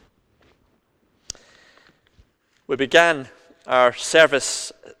We began our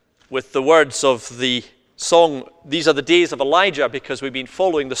service with the words of the song, "These Are the Days of Elijah," because we've been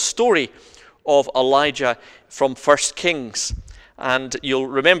following the story of Elijah from 1 Kings. And you'll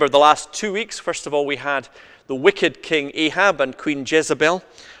remember the last 2 weeks, first of all, we had the wicked King Ahab and Queen Jezebel,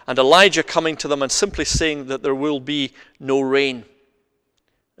 and Elijah coming to them and simply saying that there will be no rain.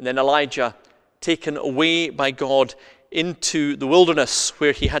 And then Elijah taken away by God into the wilderness,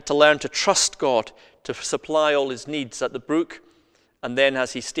 where he had to learn to trust God to supply all his needs at the brook, and then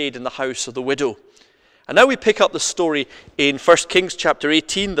as he stayed in the house of the widow. And now we pick up the story in 1 Kings chapter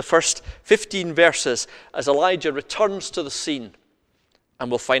 18, the first 15 verses, as Elijah returns to the scene,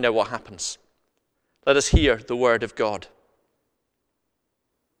 and we'll find out what happens. Let us hear the word of God.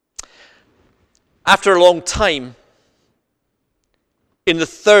 After a long time, in the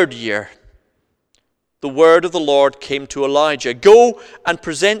 3rd year, the word of the Lord came to Elijah. "Go and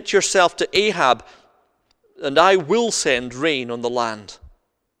present yourself to Ahab, and I will send rain on the land."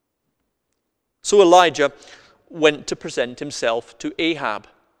 So Elijah went to present himself to Ahab.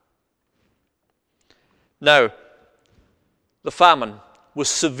 Now, the famine was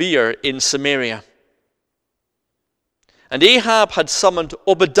severe in Samaria. And Ahab had summoned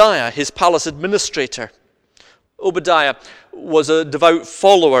Obadiah, his palace administrator. Obadiah was a devout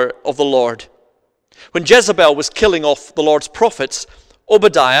follower of the Lord. When Jezebel was killing off the Lord's prophets,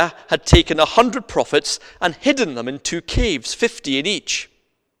 Obadiah had taken 100 prophets and hidden them in 2 caves, 50 in each,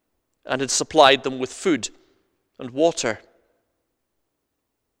 and had supplied them with food and water.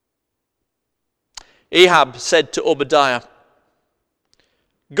 Ahab said to Obadiah,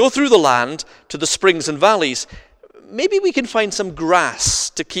 "Go through the land to the springs and valleys. Maybe we can find some grass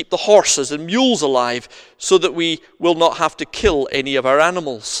to keep the horses and mules alive, so that we will not have to kill any of our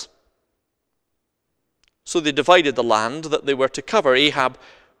animals." So they divided the land that they were to cover, Ahab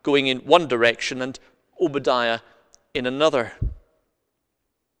going in one direction and Obadiah in another.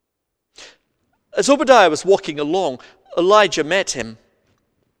 As Obadiah was walking along, Elijah met him.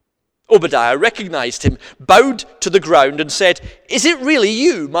 Obadiah recognized him, bowed to the ground and said, "Is it really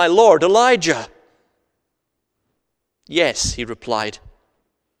you, my lord Elijah?" "Yes," he replied.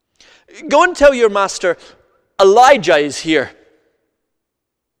 "Go and tell your master, Elijah is here."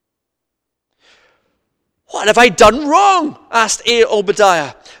 "What have I done wrong?" asked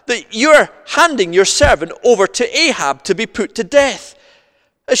Obadiah, "that you're handing your servant over to Ahab to be put to death?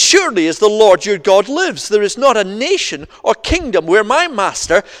 As surely as the Lord your God lives, there is not a nation or kingdom where my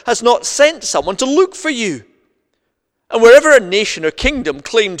master has not sent someone to look for you. And wherever a nation or kingdom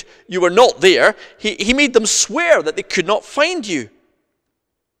claimed you were not there, he made them swear that they could not find you.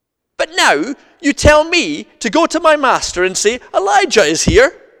 But now you tell me to go to my master and say, Elijah is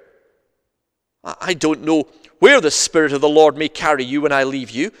here. I don't know where the Spirit of the Lord may carry you when I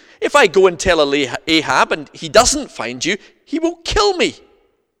leave you. If I go and tell Ahab and he doesn't find you, he will kill me.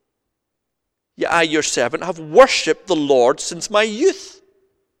 Yet I, your servant, have worshipped the Lord since my youth.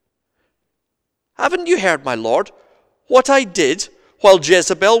 Haven't you heard, my Lord, what I did while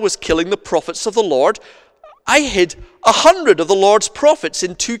Jezebel was killing the prophets of the Lord? I hid 100 of the Lord's prophets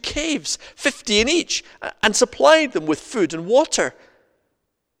in 2 caves, 50 in each, and supplied them with food and water.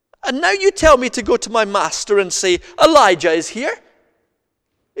 And now you tell me to go to my master and say, Elijah is here.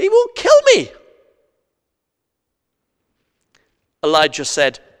 He will kill me." Elijah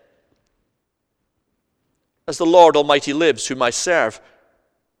said, "As the Lord Almighty lives, whom I serve,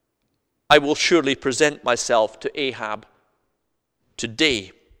 I will surely present myself to Ahab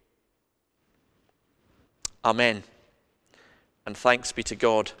today." Amen. And thanks be to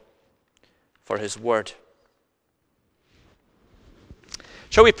God for his word.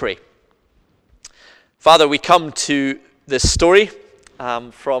 Shall we pray? Father, we come to this story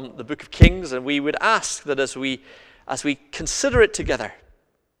from the book of Kings, and we would ask that as we consider it together,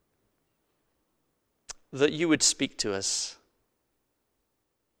 that you would speak to us.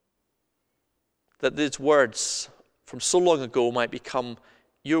 That these words from so long ago might become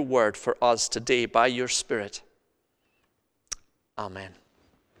your word for us today by your Spirit. Amen.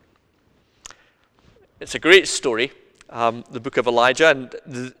 It's a great story, the book of Elijah,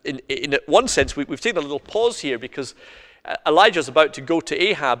 and in one sense we've taken a little pause here because Elijah's about to go to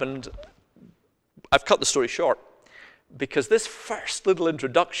Ahab, and I've cut the story short because this first little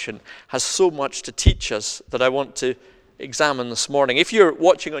introduction has so much to teach us that I want to examine this morning. If you're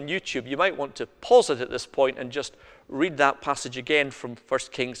watching on YouTube, you might want to pause it at this point and just read that passage again from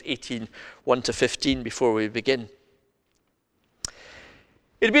 1 Kings 18, 1-15 before we begin.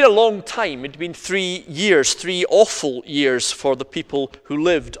 It had been a long time. It had been 3 years, 3 awful years for the people who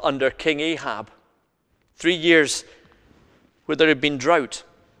lived under King Ahab. 3 years where there had been drought.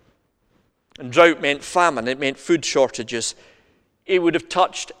 And drought meant famine, it meant food shortages. It would have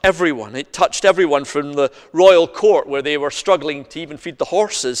touched everyone. It touched everyone from the royal court where they were struggling to even feed the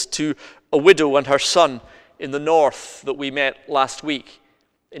horses to a widow and her son in the north that we met last week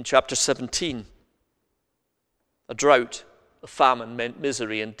in chapter 17. A drought, a famine meant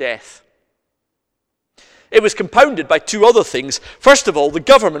misery and death. It was compounded by two other things. First of all, the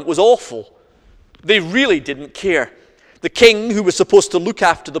government was awful. They really didn't care. The king, who was supposed to look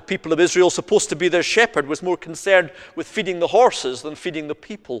after the people of Israel, supposed to be their shepherd, was more concerned with feeding the horses than feeding the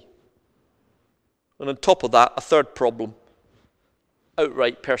people. And on top of that, a third problem: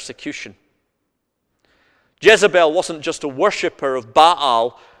 outright persecution. Jezebel wasn't just a worshipper of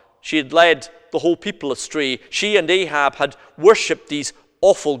Baal. She had led the whole people astray. She and Ahab had worshipped these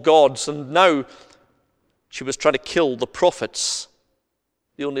awful gods, and now she was trying to kill the prophets,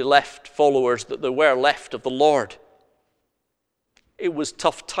 the only left followers that there were left of the Lord. It was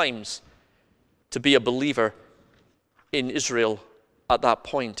tough times to be a believer in Israel at that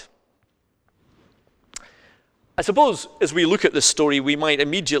point. I suppose as we look at this story, we might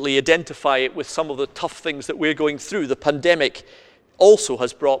immediately identify it with some of the tough things that we're going through. The pandemic also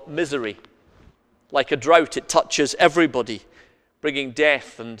has brought misery. Like a drought, it touches everybody, bringing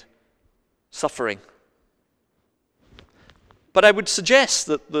death and suffering. But I would suggest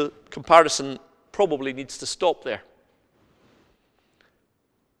that the comparison probably needs to stop there.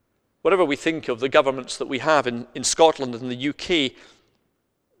 Whatever we think of the governments that we have in Scotland and the UK,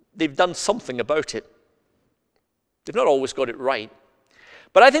 they've done something about it. They've not always got it right.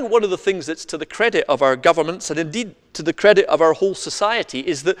 But I think one of the things that's to the credit of our governments, and indeed to the credit of our whole society,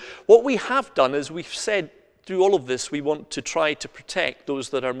 is that what we have done, as we've said through all of this, we want to try to protect those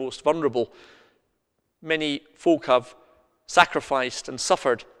that are most vulnerable. Many folk have sacrificed and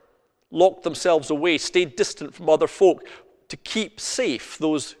suffered, locked themselves away, stayed distant from other folk, to keep safe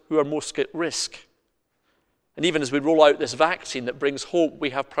those who are most at risk. And even as we roll out this vaccine that brings hope,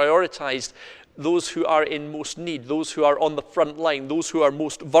 we have prioritized those who are in most need, those who are on the front line, those who are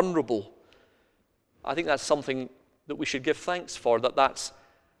most vulnerable. I think that's something that we should give thanks for, that's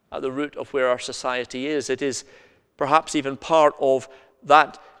at the root of where our society is. It is perhaps even part of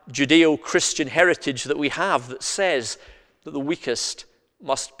that Judeo-Christian heritage that we have that says that the weakest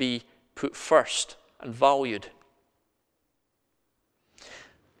must be put first and valued.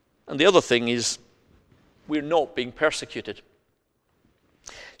 And the other thing is, we're not being persecuted.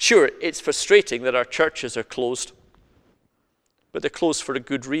 Sure, it's frustrating that our churches are closed, but they're closed for a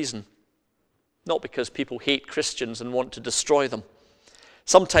good reason. Not because people hate Christians and want to destroy them.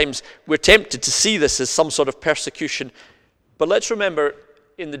 Sometimes we're tempted to see this as some sort of persecution, but let's remember,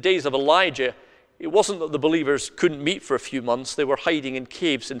 in the days of Elijah, it wasn't that the believers couldn't meet for a few months. They were hiding in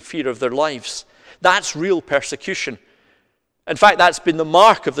caves in fear of their lives. That's real persecution. In fact, that's been the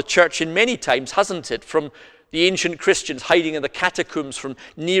mark of the church in many times, hasn't it? From the ancient Christians hiding in the catacombs from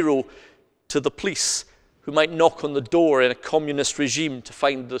Nero to the police who might knock on the door in a communist regime to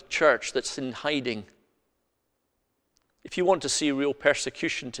find the church that's in hiding. If you want to see real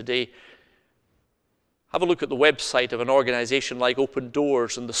persecution today, have a look at the website of an organization like Open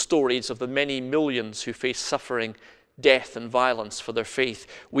Doors and the stories of the many millions who face suffering, death, and violence for their faith.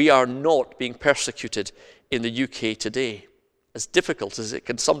 We are not being persecuted in the UK today, as difficult as it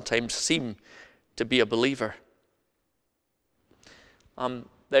can sometimes seem to be a believer. I'm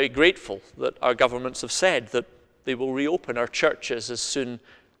very grateful that our governments have said that they will reopen our churches as soon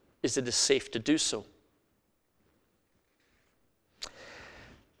as it is safe to do so.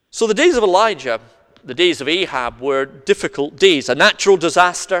 So the days of Elijah, the days of Ahab, were difficult days. A natural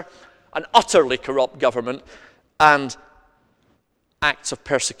disaster, an utterly corrupt government, and acts of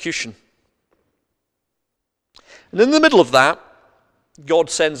persecution. And in the middle of that, God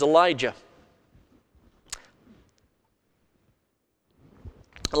sends Elijah.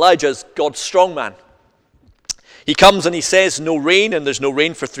 Elijah is God's strong man. He comes and he says no rain, and there's no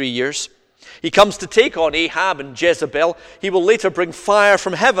rain for 3 years. He comes to take on Ahab and Jezebel. He will later bring fire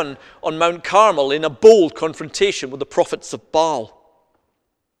from heaven on Mount Carmel in a bold confrontation with the prophets of Baal.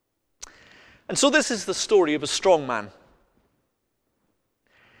 And so this is the story of a strong man.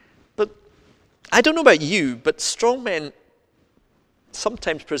 But I don't know about you, but strong men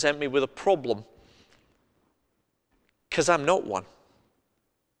sometimes present me with a problem, because I'm not one.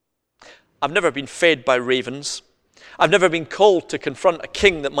 I've never been fed by ravens. I've never been called to confront a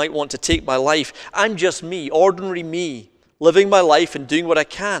king that might want to take my life. I'm just me, ordinary me, living my life and doing what I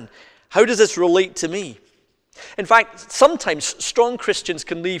can. How does this relate to me? In fact, sometimes strong Christians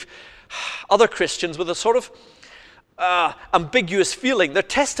can leave other Christians with a sort of ambiguous feeling. Their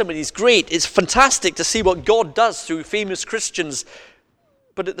testimony is great. It's fantastic to see what God does through famous Christians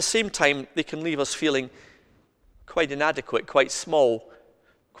But at the same time, they can leave us feeling quite inadequate, quite small,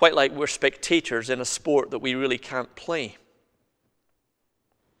 quite like we're spectators in a sport that we really can't play.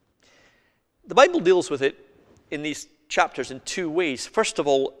 The Bible deals with it in these chapters in two ways. First of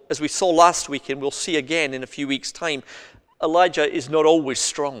all, as we saw last week, and we'll see again in a few weeks' time, Elijah is not always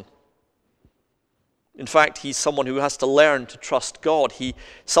strong. In fact, he's someone who has to learn to trust God. He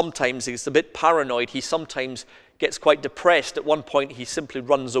sometimes is a bit paranoid. He sometimes gets quite depressed. At one point, he simply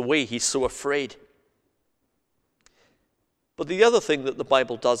runs away. He's so afraid. But the other thing that the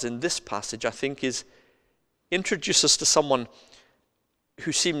Bible does in this passage, I think, is introduce us to someone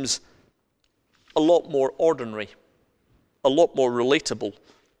who seems a lot more ordinary, a lot more relatable.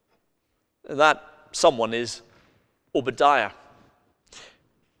 And that someone is Obadiah.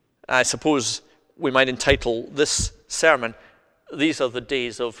 I suppose we might entitle this sermon, "These are the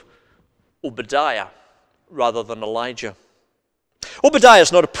days of Obadiah," rather than Elijah. Obadiah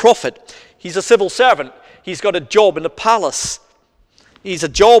is not a prophet. He's a civil servant. He's got a job in the palace. He's a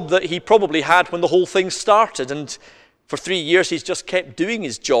job that he probably had when the whole thing started, and for 3 years he's just kept doing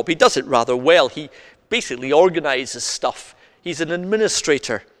his job. He does it rather well. He basically organizes stuff. He's an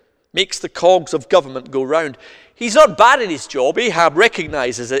administrator, makes the cogs of government go round. He's not bad at his job. Ahab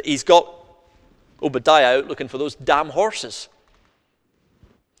recognizes it. He's got Obadiah out looking for those damn horses.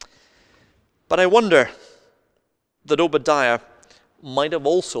 But I wonder that Obadiah might have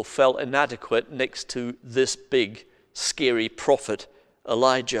also felt inadequate next to this big, scary prophet,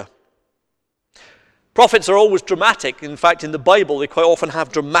 Elijah. Prophets are always dramatic. In fact, in the Bible, they quite often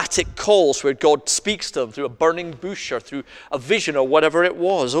have dramatic calls where God speaks to them through a burning bush or through a vision or whatever it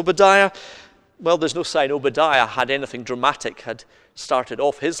was. Obadiah, well, there's no sign Obadiah had anything dramatic, had started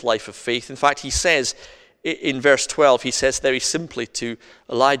off his life of faith. In fact, he says in verse 12, he says very simply to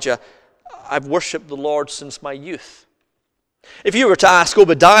Elijah, "I've worshipped the Lord since my youth." If you were to ask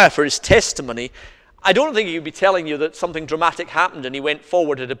Obadiah for his testimony, I don't think he would be telling you that something dramatic happened and he went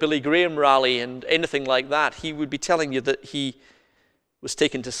forward at a Billy Graham rally and anything like that. He would be telling you that he was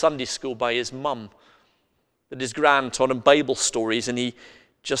taken to Sunday school by his mum, that his gran taught him Bible stories, and he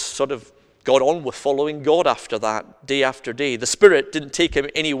just sort of got on with following God after that, day after day. The Spirit didn't take him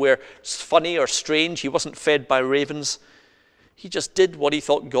anywhere funny or strange. He wasn't fed by ravens. He just did what he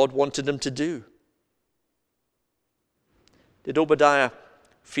thought God wanted him to do. Did Obadiah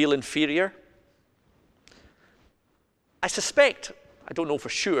feel inferior? I suspect, I don't know for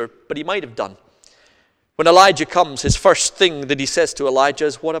sure, but he might have done. When Elijah comes, his first thing that he says to Elijah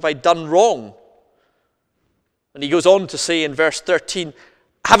is, "What have I done wrong?" And he goes on to say in verse 13,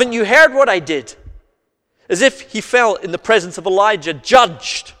 "Haven't you heard what I did?" As if he felt in the presence of Elijah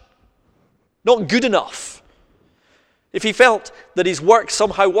judged, not good enough. If he felt that his work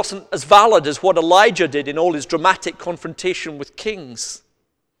somehow wasn't as valid as what Elijah did in all his dramatic confrontation with kings.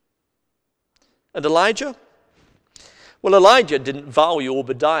 And Elijah? Well, Elijah didn't value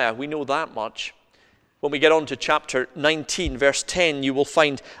Obadiah. We know that much. When we get on to chapter 19, verse 10, you will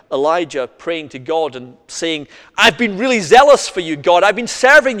find Elijah praying to God and saying, "I've been really zealous for you, God. I've been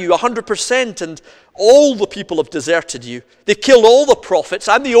serving you 100%, and all the people have deserted you. They've killed all the prophets.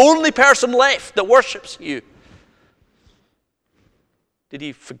 I'm the only person left that worships you." Did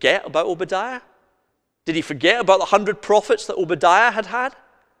he forget about Obadiah? Did he forget about the 100 prophets that Obadiah had had?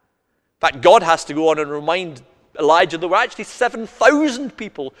 In fact, God has to go on and remind Elijah there were actually 7,000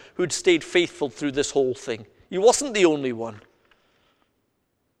 people who'd stayed faithful through this whole thing. He wasn't the only one.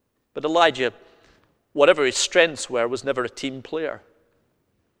 But Elijah, whatever his strengths were, was never a team player.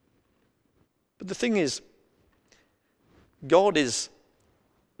 But the thing is, God is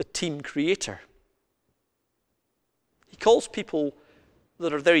a team creator. He calls people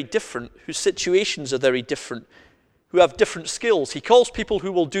that are very different, whose situations are very different, who have different skills. He calls people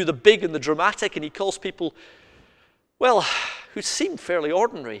who will do the big and the dramatic, and he calls people, well, who seem fairly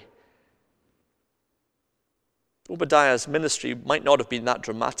ordinary. Obadiah's ministry might not have been that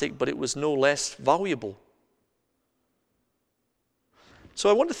dramatic, but it was no less valuable. So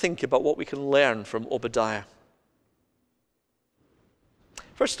I want to think about what we can learn from Obadiah.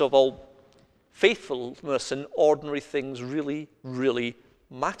 First of all, faithfulness in ordinary things really, really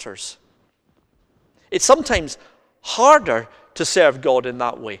matters. It's sometimes harder to serve God in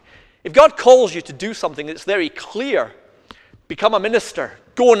that way. If God calls you to do something that's very clear, become a minister,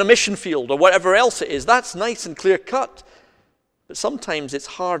 go on a mission field, or whatever else it is, that's nice and clear cut. But sometimes it's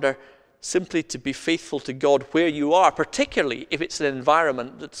harder simply to be faithful to God where you are, particularly if it's an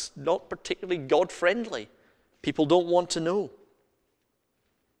environment that's not particularly God-friendly. People don't want to know.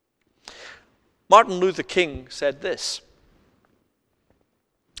 Martin Luther King said this: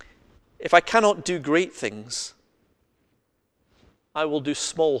 "If I cannot do great things, I will do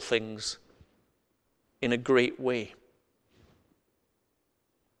small things in a great way.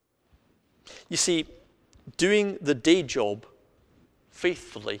 You see, doing the day job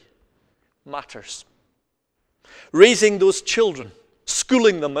faithfully matters. Raising those children,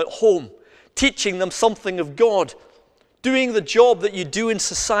 schooling them at home, teaching them something of God, doing the job that you do in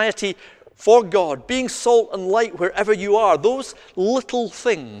society for God, being salt and light wherever you are, those little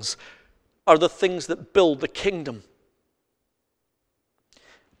things are the things that build the kingdom.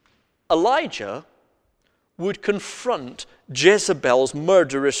 Elijah would confront Jezebel's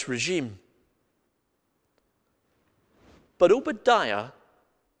murderous regime. But Obadiah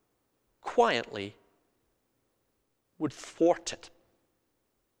quietly would thwart it.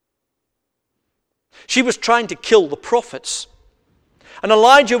 She was trying to kill the prophets. And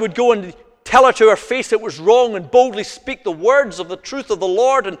Elijah would go and tell her to her face it was wrong and boldly speak the words of the truth of the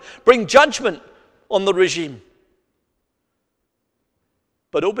Lord and bring judgment on the regime.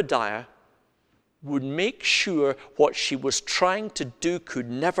 But Obadiah would make sure what she was trying to do could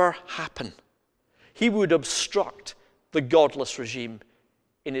never happen. He would obstruct the godless regime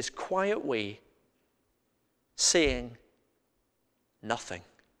in his quiet way, saying nothing.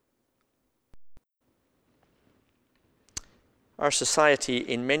 Our society,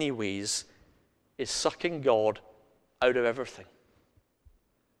 in many ways, is sucking God out of everything.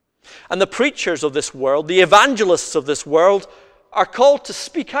 And the preachers of this world, the evangelists of this world, are called to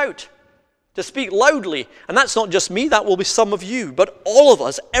speak out, to speak loudly. And that's not just me, that will be some of you, but all of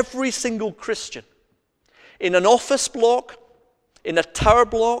us, every single Christian, in an office block, in a tower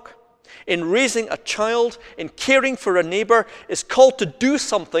block, in raising a child, in caring for a neighbor, is called to do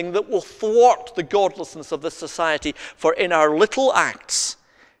something that will thwart the godlessness of this society. For in our little acts,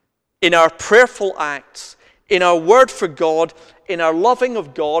 in our prayerful acts, in our word for God, in our loving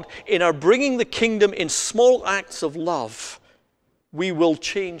of God, in our bringing the kingdom in small acts of love, we will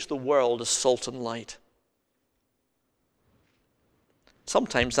change the world as salt and light.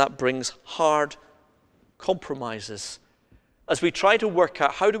 Sometimes that brings hard compromises as we try to work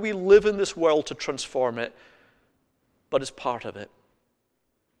out how do we live in this world to transform it, but as part of it.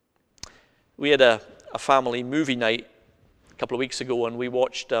 We had a family movie night a couple of weeks ago, and we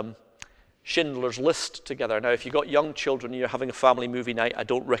watched Schindler's List together. Now, if you've got young children and you're having a family movie night, I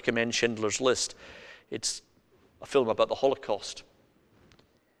don't recommend Schindler's List. It's a film about the Holocaust.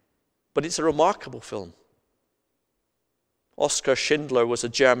 But it's a remarkable film. Oskar Schindler was a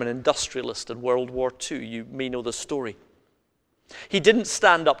German industrialist in World War II. You may know the story. He didn't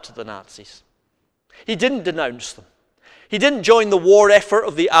stand up to the Nazis. He didn't denounce them. He didn't join the war effort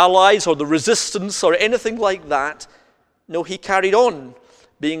of the Allies or the resistance or anything like that. No, he carried on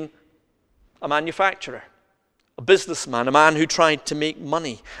being a manufacturer, a businessman, a man who tried to make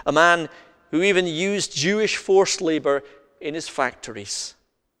money, a man who even used Jewish forced labor in his factories.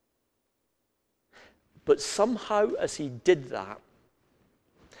 But somehow as he did that,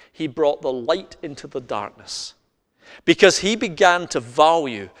 he brought the light into the darkness, because he began to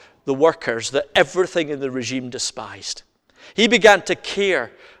value the workers that everything in the regime despised. He began to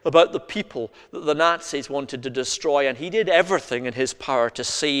care about the people that the Nazis wanted to destroy, and he did everything in his power to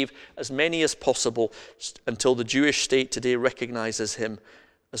save as many as possible until the Jewish state today recognizes him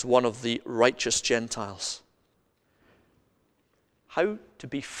as one of the righteous Gentiles. How to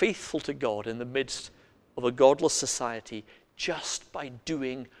be faithful to God in the midst of a godless society just by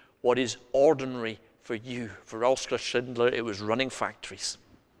doing what is ordinary for you. For Oskar Schindler, it was running factories.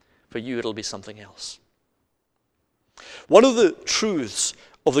 For you, it'll be something else. One of the truths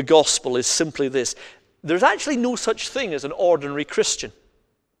of the gospel is simply this: there's actually no such thing as an ordinary Christian.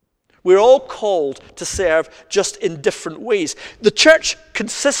 We're all called to serve just in different ways. The church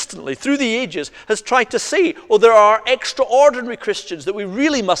consistently, through the ages, has tried to say, there are extraordinary Christians that we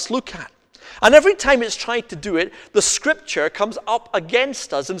really must look at. And every time it's tried to do it, the scripture comes up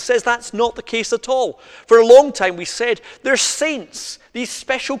against us and says that's not the case at all. For a long time we said there's saints, these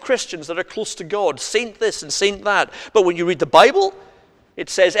special Christians that are close to God, saint this and saint that. But when you read the Bible, it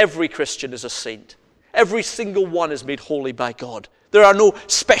says every Christian is a saint. Every single one is made holy by God. There are no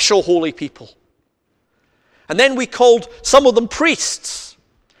special holy people. And then we called some of them priests.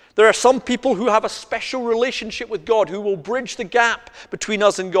 There are some people who have a special relationship with God, who will bridge the gap between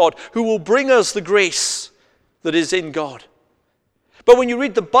us and God, who will bring us the grace that is in God. But when you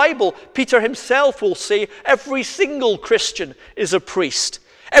read the Bible, Peter himself will say every single Christian is a priest.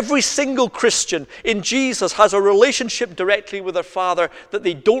 Every single Christian in Jesus has a relationship directly with their Father that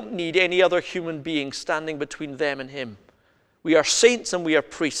they don't need any other human being standing between them and him. We are saints and we are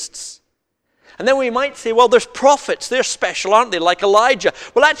priests. And then we might say, there's prophets. They're special, aren't they? Like Elijah.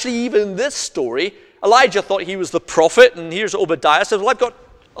 Well, actually, even in this story, Elijah thought he was the prophet, and here's Obadiah says, well, I've got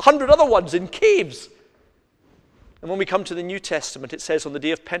 100 other ones in caves. And when we come to the New Testament, it says on the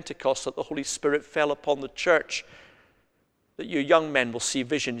day of Pentecost that the Holy Spirit fell upon the church, that your young men will see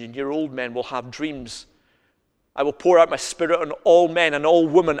visions and your old men will have dreams. I will pour out my Spirit on all men and all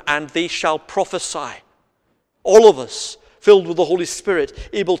women, and they shall prophesy. All of us, filled with the Holy Spirit,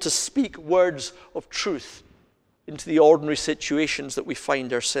 able to speak words of truth into the ordinary situations that we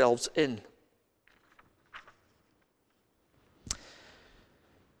find ourselves in.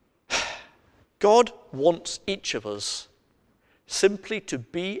 God wants each of us simply to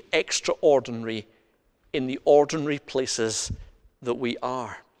be extraordinary in the ordinary places that we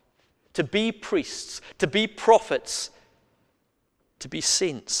are. To be priests, to be prophets, to be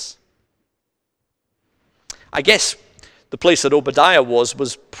saints. I guess the place that Obadiah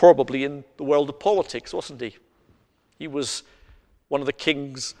was probably in the world of politics, wasn't he? He was one of the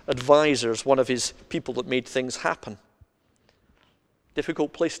king's advisors, one of his people that made things happen.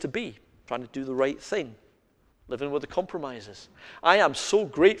 Difficult place to be, trying to do the right thing, living with the compromises. I am so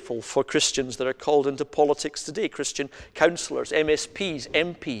grateful for Christians that are called into politics today, Christian councillors, MSPs,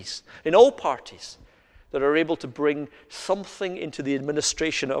 MPs, in all parties, that are able to bring something into the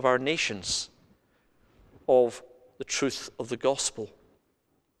administration of our nations of the truth of the gospel.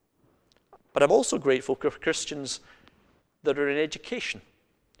 But I'm also grateful for Christians that are in education,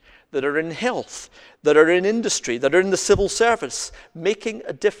 that are in health, that are in industry, that are in the civil service, making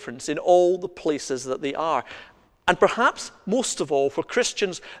a difference in all the places that they are. And perhaps most of all for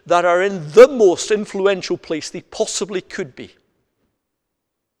Christians that are in the most influential place they possibly could be.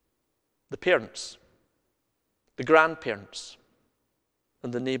 The parents, the grandparents,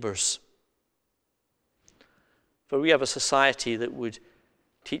 and the neighbours. For we have a society that would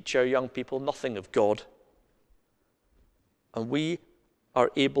teach our young people nothing of God, and we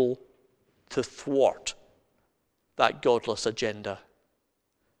are able to thwart that godless agenda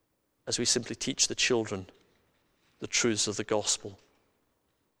as we simply teach the children the truths of the gospel.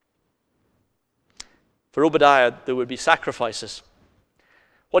 For Obadiah, there would be sacrifices.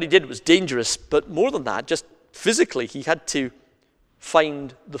 What he did was dangerous, but more than that, just physically, he had to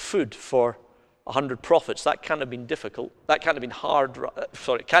find the food for 100 prophets. That can't have been difficult. That can't have been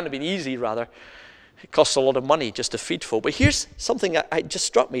it can't have been easy, rather. It costs a lot of money just to feed folk. But here's something that just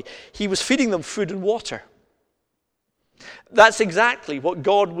struck me. He was feeding them food and water. That's exactly what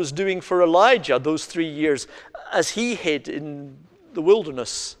God was doing for Elijah those 3 years as he hid in the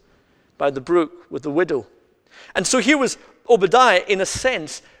wilderness by the brook with the widow. And so here was Obadiah, in a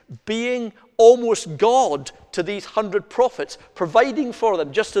sense, being almost God to these 100 prophets, providing for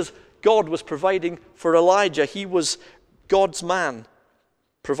them just as God was providing for Elijah. He was God's man,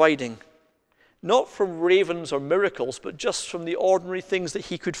 providing. Not from ravens or miracles, but just from the ordinary things that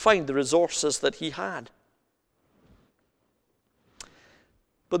he could find, the resources that he had.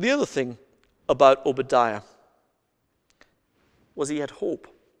 But the other thing about Obadiah was he had hope.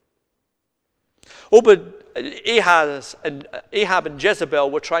 Ahab and Jezebel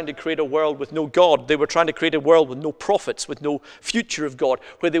were trying to create a world with no God. They were trying to create a world with no prophets, with no future of God,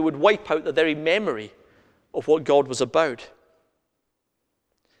 where they would wipe out the very memory of what God was about.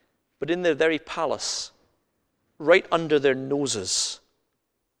 But in their very palace, right under their noses,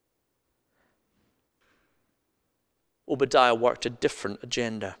 Obadiah worked a different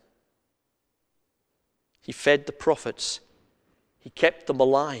agenda. He fed the prophets. He kept them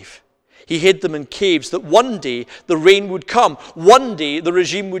alive. He hid them in caves that one day the rain would come. One day the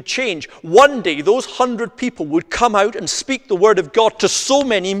regime would change. One day those 100 people would come out and speak the word of God to so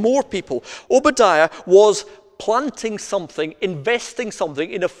many more people. Obadiah was planting something, investing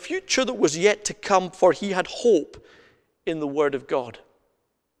something in a future that was yet to come, for he had hope in the word of God.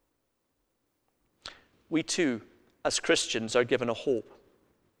 We too, as Christians, are given a hope.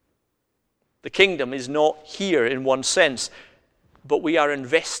 The kingdom is not here in one sense, but we are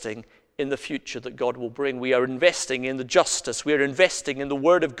investing in the future that God will bring. We are investing in the justice. We are investing in the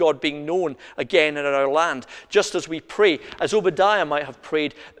word of God being known again in our land. Just as we pray, as Obadiah might have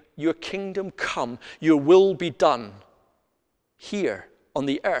prayed, your kingdom come, your will be done here on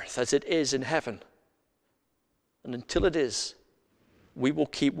the earth as it is in heaven. And until it is, we will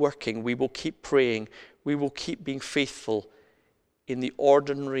keep working, we will keep praying, we will keep being faithful in the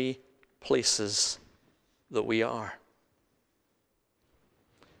ordinary places that we are.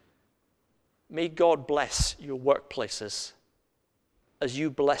 May God bless your workplaces as you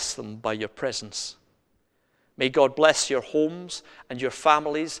bless them by your presence. May God bless your homes and your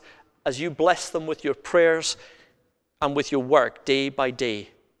families as you bless them with your prayers and with your work day by day,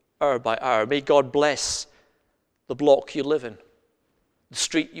 hour by hour. May God bless the block you live in, the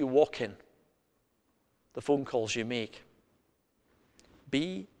street you walk in, the phone calls you make.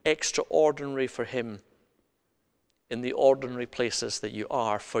 Be extraordinary for him in the ordinary places that you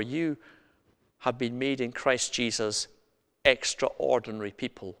are, for you have been made in Christ Jesus extraordinary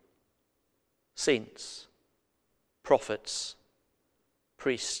people, saints, prophets,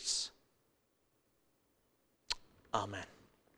 priests. Amen.